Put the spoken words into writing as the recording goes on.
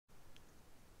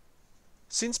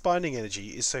Since binding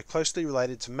energy is so closely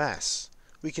related to mass,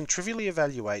 we can trivially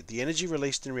evaluate the energy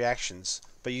released in reactions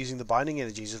by using the binding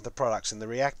energies of the products and the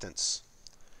reactants.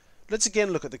 Let's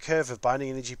again look at the curve of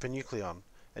binding energy per nucleon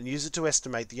and use it to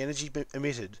estimate the energy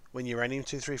emitted when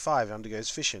uranium-235 undergoes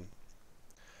fission.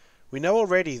 We know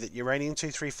already that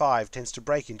uranium-235 tends to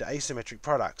break into asymmetric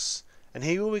products, and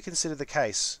here we consider the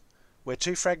case where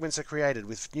two fragments are created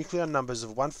with nucleon numbers of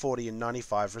 140 and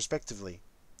 95 respectively.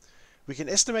 We can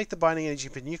estimate the binding energy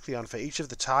per nucleon for each of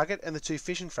the target and the two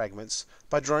fission fragments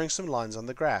by drawing some lines on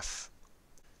the graph.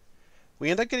 We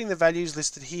end up getting the values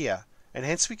listed here, and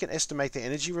hence we can estimate the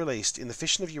energy released in the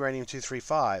fission of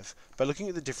uranium-235 by looking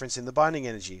at the difference in the binding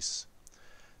energies.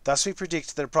 Thus we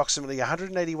predict that approximately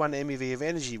 181 MeV of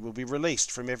energy will be released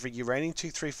from every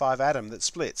uranium-235 atom that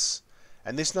splits,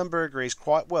 and this number agrees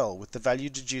quite well with the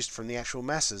value deduced from the actual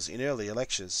masses in earlier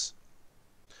lectures.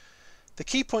 The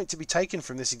key point to be taken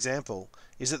from this example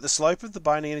is that the slope of the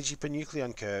binding energy per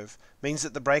nucleon curve means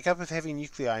that the breakup of heavy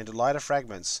nuclei into lighter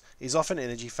fragments is often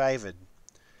energy favoured.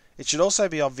 It should also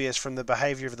be obvious from the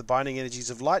behaviour of the binding energies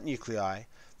of light nuclei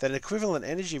that an equivalent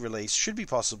energy release should be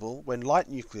possible when light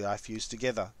nuclei fuse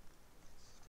together.